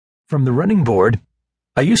From the running board,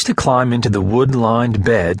 I used to climb into the wood-lined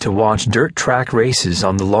bed to watch dirt track races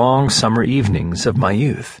on the long summer evenings of my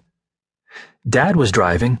youth. Dad was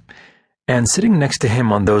driving, and sitting next to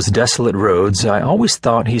him on those desolate roads, I always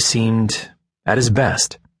thought he seemed at his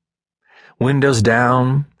best. Windows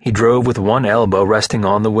down, he drove with one elbow resting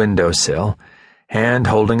on the windowsill, hand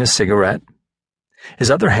holding a cigarette. His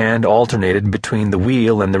other hand alternated between the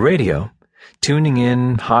wheel and the radio, tuning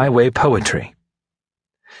in highway poetry.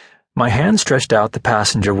 My hand stretched out the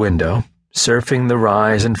passenger window, surfing the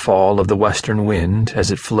rise and fall of the western wind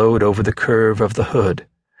as it flowed over the curve of the hood,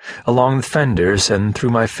 along the fenders and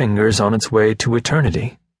through my fingers on its way to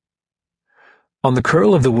eternity. On the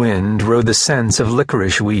curl of the wind rode the scents of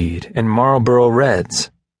licorice weed and Marlboro Reds.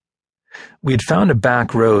 We had found a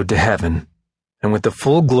back road to heaven, and with the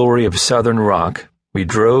full glory of southern rock, we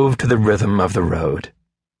drove to the rhythm of the road.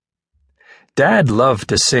 Dad loved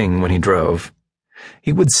to sing when he drove.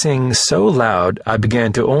 He would sing so loud I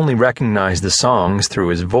began to only recognize the songs through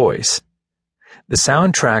his voice. The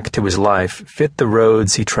soundtrack to his life fit the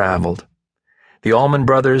roads he traveled. The Allman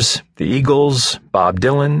Brothers, the Eagles, Bob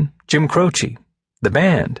Dylan, Jim Croce, the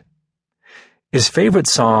band. His favorite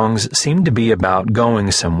songs seemed to be about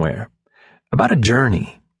going somewhere, about a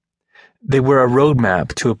journey. They were a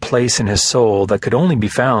roadmap to a place in his soul that could only be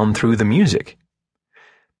found through the music.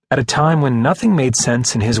 At a time when nothing made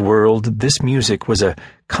sense in his world, this music was a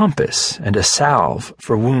compass and a salve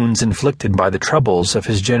for wounds inflicted by the troubles of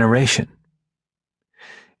his generation.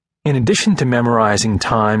 In addition to memorizing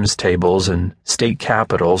times tables and state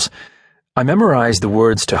capitals, I memorized the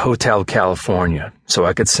words to Hotel California so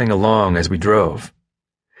I could sing along as we drove.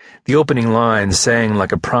 The opening lines sang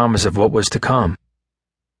like a promise of what was to come.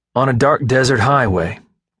 On a dark desert highway,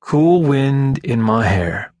 cool wind in my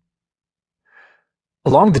hair.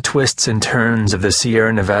 Along the twists and turns of the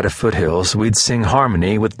Sierra Nevada foothills, we'd sing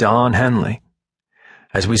harmony with Don Henley.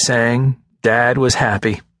 As we sang, Dad was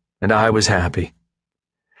happy, and I was happy.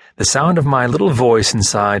 The sound of my little voice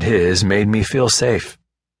inside his made me feel safe.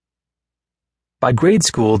 By grade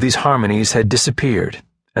school, these harmonies had disappeared,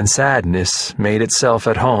 and sadness made itself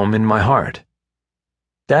at home in my heart.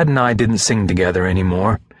 Dad and I didn't sing together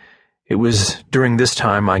anymore. It was during this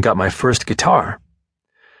time I got my first guitar.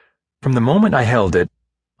 From the moment I held it,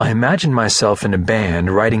 I imagined myself in a band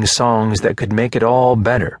writing songs that could make it all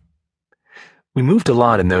better. We moved a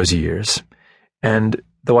lot in those years, and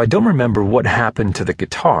though I don't remember what happened to the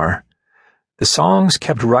guitar, the songs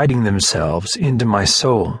kept writing themselves into my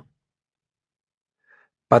soul.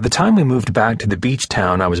 By the time we moved back to the beach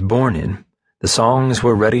town I was born in, the songs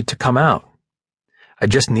were ready to come out. I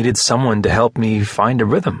just needed someone to help me find a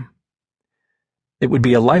rhythm. It would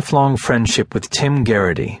be a lifelong friendship with Tim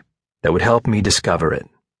Garrity that would help me discover it.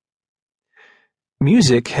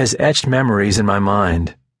 Music has etched memories in my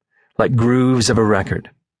mind, like grooves of a record.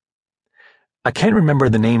 I can't remember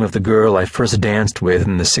the name of the girl I first danced with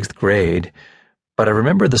in the 6th grade, but I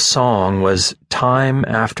remember the song was Time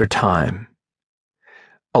After Time.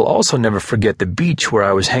 I'll also never forget the beach where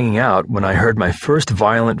I was hanging out when I heard my first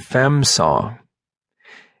Violent Femmes song.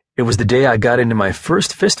 It was the day I got into my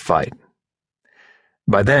first fist fight.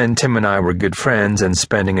 By then, Tim and I were good friends and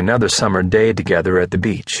spending another summer day together at the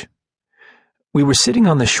beach. We were sitting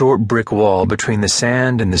on the short brick wall between the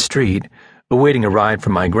sand and the street, awaiting a ride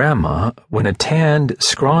from my grandma, when a tanned,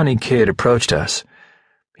 scrawny kid approached us.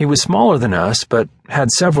 He was smaller than us, but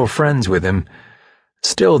had several friends with him.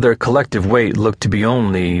 Still, their collective weight looked to be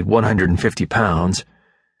only 150 pounds.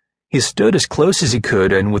 He stood as close as he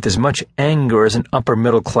could and with as much anger as an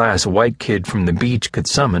upper-middle-class white kid from the beach could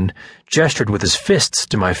summon, gestured with his fists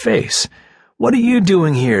to my face. "What are you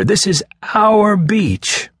doing here? This is our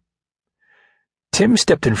beach." Tim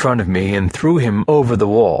stepped in front of me and threw him over the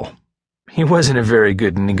wall. He wasn't a very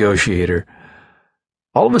good negotiator.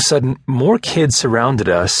 All of a sudden, more kids surrounded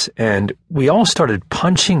us, and we all started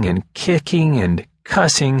punching and kicking and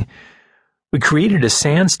cussing. We created a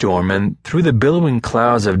sandstorm, and through the billowing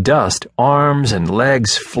clouds of dust, arms and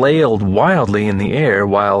legs flailed wildly in the air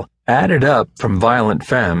while Added Up from Violent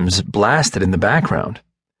Femmes blasted in the background.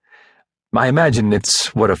 I imagine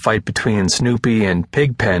it's what a fight between Snoopy and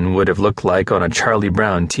Pigpen would have looked like on a Charlie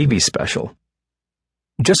Brown TV special.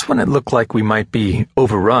 Just when it looked like we might be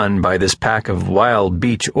overrun by this pack of wild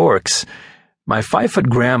beach orcs, my 5-foot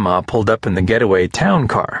grandma pulled up in the getaway town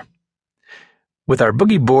car. With our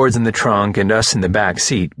boogie boards in the trunk and us in the back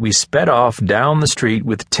seat, we sped off down the street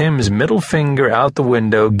with Tim's middle finger out the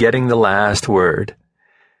window getting the last word.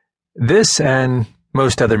 This and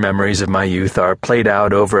most other memories of my youth are played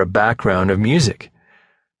out over a background of music.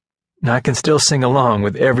 I can still sing along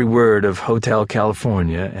with every word of Hotel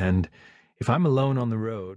California, and if I'm alone on the road,